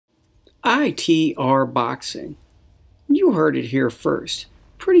ITRBoxing. You heard it here first.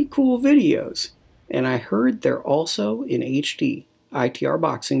 Pretty cool videos. And I heard they're also in HD.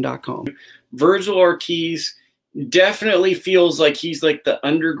 ITRBoxing.com. Vergil Ortiz definitely feels like he's like the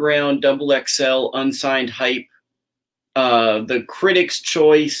underground double XL unsigned hype. The critics'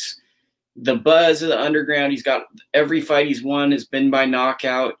 choice, the buzz of the underground. He's got every fight he's won has been by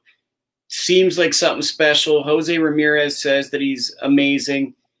knockout. Seems like something special. Jose Ramirez says that he's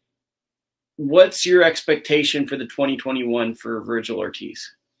amazing. What's your expectation for the 2021 for Vergil Ortiz?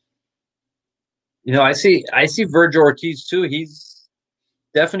 You know, I see Vergil Ortiz too. He's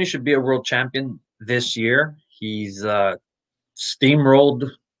definitely should be a world champion this year. He's steamrolled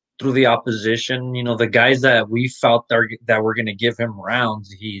through the opposition. You know, the guys that we felt that were going to give him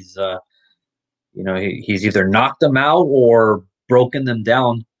rounds, he's he's either knocked them out or broken them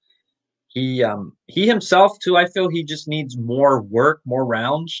down. He himself too, I feel he just needs more work, more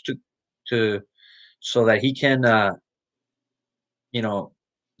rounds to so that he can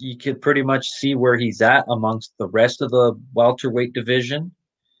you could pretty much see where he's at amongst the rest of the welterweight division.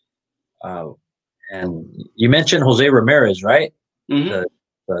 And you mentioned Jose Ramirez, right? Mm-hmm.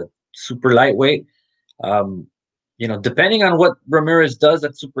 The super lightweight. Depending on what Ramirez does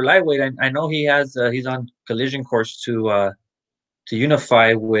at super lightweight, I know he's on collision course to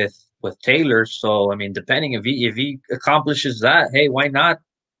unify with Taylor. So I mean, depending if he accomplishes that, hey, why not?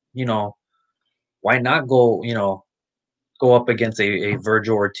 Why not go up against a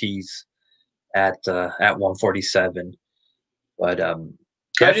Vergil Ortiz at 147? But I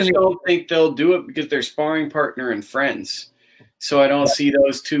just don't think they'll do it because they're sparring partner and friends. So I don't see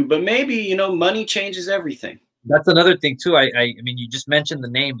those two. But maybe, money changes everything. That's another thing too. I mean, you just mentioned the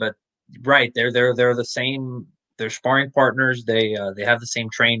name, but right, they're the same. They're sparring partners. They have the same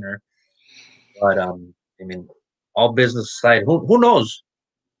trainer. But I mean, all business aside, who knows?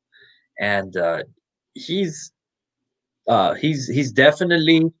 And he's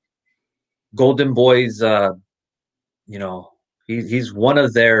definitely Golden Boy's. He's one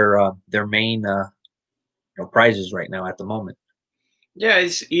of their main prizes right now at the moment. Yeah,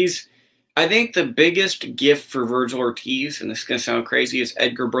 he's I think the biggest gift for Vergil Ortiz, and this is going to sound crazy, is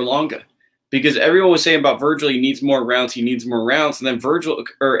Edgar Berlanga. Because everyone was saying about Vergil, he needs more rounds, he needs more rounds. And then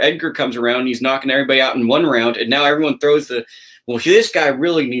Edgar comes around, and he's knocking everybody out in one round. And now everyone throws well, this guy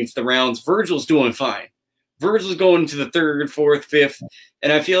really needs the rounds. Virgil's doing fine. Virgil's going to the third, fourth, fifth.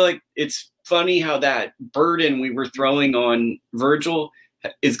 And I feel like it's funny how that burden we were throwing on Vergil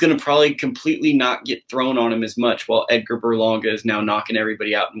is going to probably completely not get thrown on him as much, while Edgar Berlanga is now knocking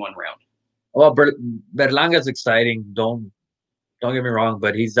everybody out in one round. Well, Berlanga's exciting. Don't get me wrong,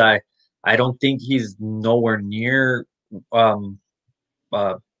 but I don't think he's nowhere near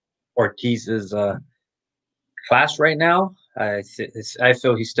Ortiz's class right now. I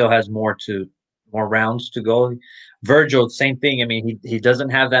feel he still has more rounds to go. Vergil, same thing. I mean, he doesn't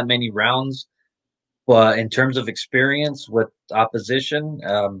have that many rounds, but in terms of experience with opposition,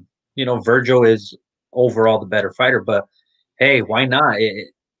 Vergil is overall the better fighter. But hey, why not?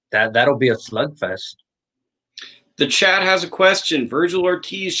 That'll be a slugfest. The chat has a question. Vergil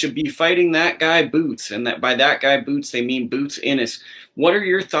Ortiz should be fighting that guy Boots, and that by that guy Boots they mean Boots Ennis. What are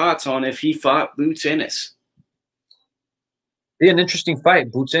your thoughts on if he fought Boots Ennis? Be an interesting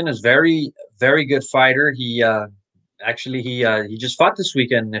fight. Boots Ennis, very, very good fighter. He just fought this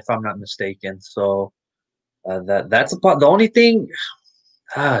weekend, if I'm not mistaken. So that's the only thing.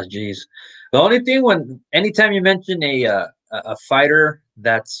 The only thing anytime you mention a fighter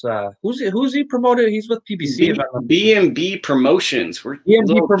that's who's he promoted? He's with PBC. B&B Promotions. We're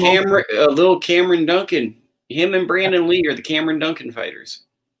little Cameron Duncan. Him and Brandon Lee are the Cameron Duncan fighters.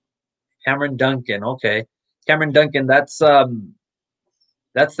 Cameron Duncan, okay. Cameron Duncan, that's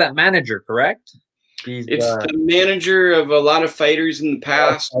that manager, correct? It's the manager of a lot of fighters in the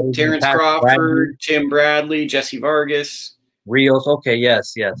past. Terrence Crawford, Tim Bradley, Jesse Vargas. Rios, okay,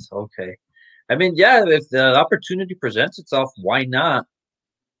 yes, okay. I mean, yeah, if the opportunity presents itself, why not?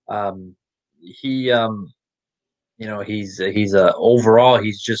 He's overall,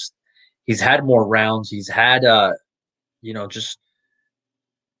 he's had more rounds. He's had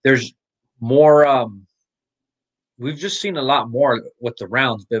there's more. We've just seen a lot more with the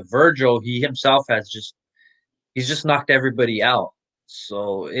rounds. But Vergil, he himself he's just knocked everybody out.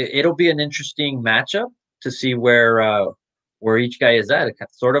 So it'll be an interesting matchup to see where each guy is at.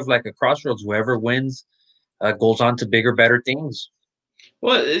 It's sort of like a crossroads. Whoever wins goes on to bigger, better things.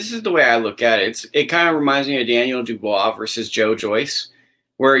 Well, this is the way I look at it. It kind of reminds me of Daniel Dubois versus Joe Joyce,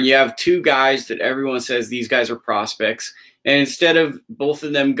 where you have two guys that everyone says these guys are prospects. And instead of both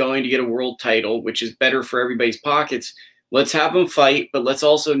of them going to get a world title, which is better for everybody's pockets, let's have them fight, but let's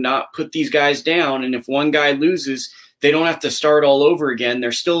also not put these guys down. And if one guy loses, they don't have to start all over again.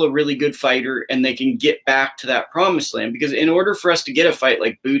 They're still a really good fighter, and they can get back to that promised land. Because in order for us to get a fight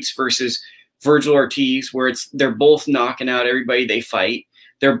like Boots versus Vergil Ortiz, where they're both knocking out everybody they fight,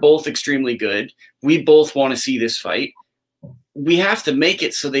 they're both extremely good. We both want to see this fight. We have to make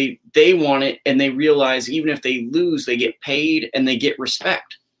it so they want it, and they realize even if they lose, they get paid and they get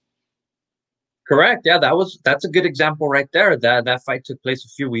respect. Correct. Yeah, that's a good example right there. That fight took place a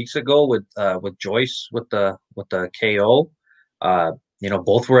few weeks ago with Joyce with the KO.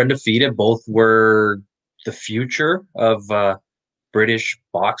 Both were undefeated. Both were the future of British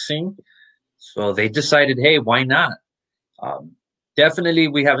boxing. So they decided, hey, why not? Definitely,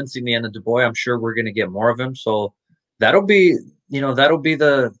 we haven't seen the end of the boy. I'm sure we're going to get more of him. So that'll be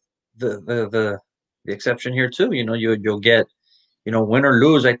the exception here too. You'll get, win or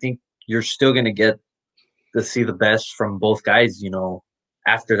lose. I think you're still going to get to see the best from both guys,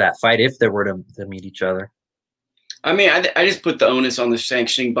 after that fight, if they were to meet each other. I mean, I just put the onus on the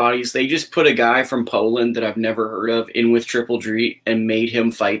sanctioning bodies. They just put a guy from Poland that I've never heard of in with Triple G and made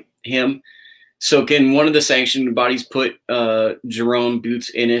him fight him. So can one of the sanctioning bodies put Jerome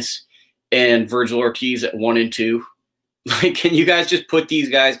Boots Ennis and Vergil Ortiz at 1 and 2? Like, can you guys just put these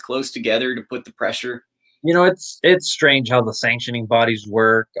guys close together to put the pressure? It's strange how the sanctioning bodies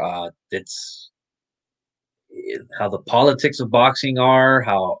work. It's how the politics of boxing are.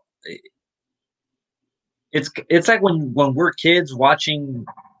 How it's like when we're kids watching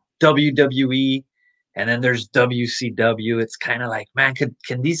WWE, and then there's WCW. It's kind of like, man, could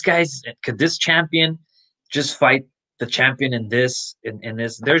this champion just fight the champion in this?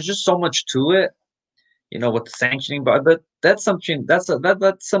 There's just so much to it, with the sanctioning. But that's something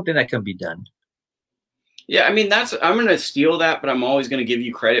that can be done. Yeah, I mean, I'm going to steal that, but I'm always going to give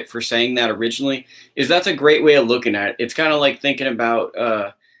you credit for saying that originally. That's a great way of looking at it. It's kind of like thinking about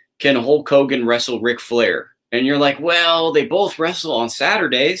can Hulk Hogan wrestle Ric Flair? And you're like, well, they both wrestle on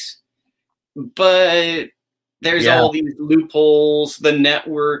Saturdays, but there's all these loopholes, the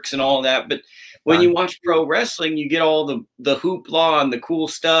networks and all that. But when you watch pro wrestling, you get all the hoopla and the cool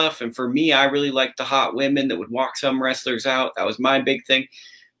stuff. And for me, I really like the hot women that would walk some wrestlers out. That was my big thing.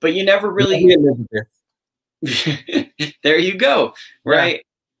 But you never really there you go. Right.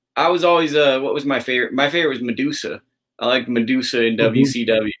 Yeah. I was always what was my favorite? My favorite was Medusa. I liked Medusa in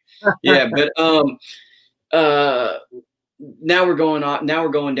WCW. Yeah, but now we're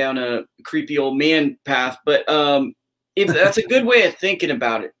going down a creepy old man path. But if that's a good way of thinking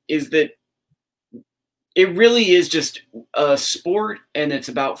about it, is that it really is just a sport, and it's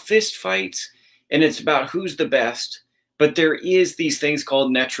about fist fights, and it's about who's the best. But there is these things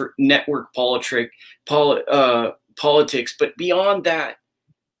called network politics. But beyond that,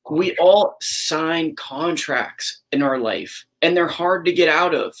 we all sign contracts in our life, and they're hard to get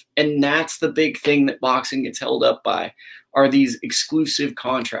out of. And that's the big thing that boxing gets held up by, are these exclusive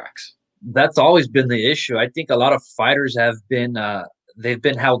contracts. That's always been the issue. I think a lot of fighters have been they've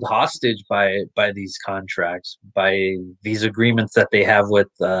been held hostage by these contracts, by these agreements that they have with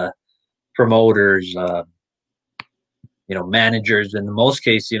promoters, managers. In most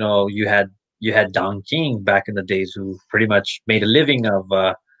cases, you had Don King back in the days, who pretty much made a living of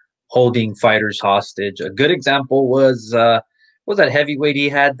holding fighters hostage. A good example was that heavyweight he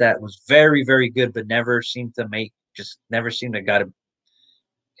had that was very, very good, but never seemed to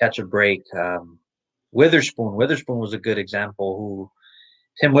catch a break. Witherspoon was a good example.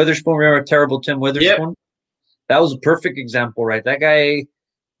 Tim Witherspoon, remember terrible Tim Witherspoon? Yep. That was a perfect example, right? That guy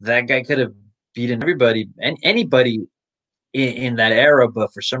could have beaten everybody and anybody in that era,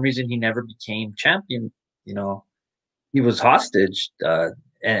 but for some reason he never became champion. He was hostage.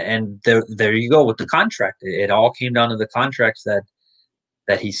 And there you go with the contract. It all came down to the contracts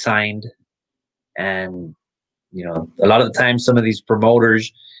that he signed. And a lot of the time, some of these promoters,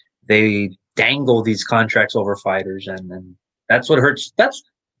 they dangle these contracts over fighters, and that's what hurts.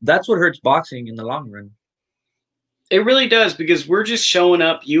 That's what hurts boxing in the long run. It really does, because we're just showing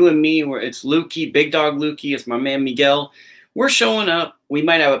up, you and me, where it's Lukey, Big Dog Lukey, it's my man Miguel. We're showing up. We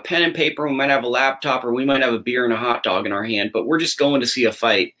might have a pen and paper, we might have a laptop, or we might have a beer and a hot dog in our hand, but we're just going to see a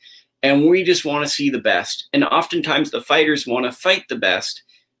fight. And we just want to see the best. And oftentimes the fighters want to fight the best,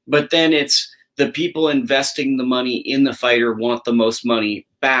 but then it's the people investing the money in the fighter want the most money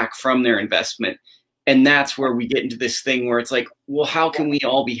back from their investment. And that's where we get into this thing where it's like, well, how can we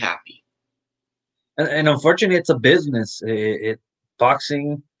all be happy? And unfortunately, it's a business.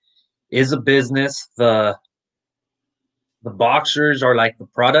 Boxing is a business. The boxers are like the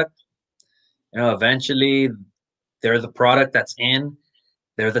product. Eventually they're the product that's in.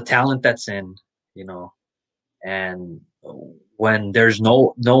 They're the talent that's in. And when there's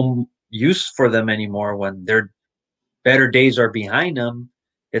no use for them anymore, when their better days are behind them,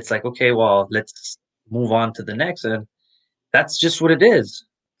 it's like, okay, well, let's move on to the next, and that's just what it is.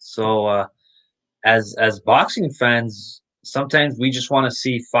 So as boxing fans, sometimes we just want to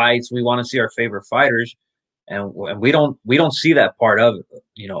see fights. We want to see our favorite fighters, and we don't see that part of it.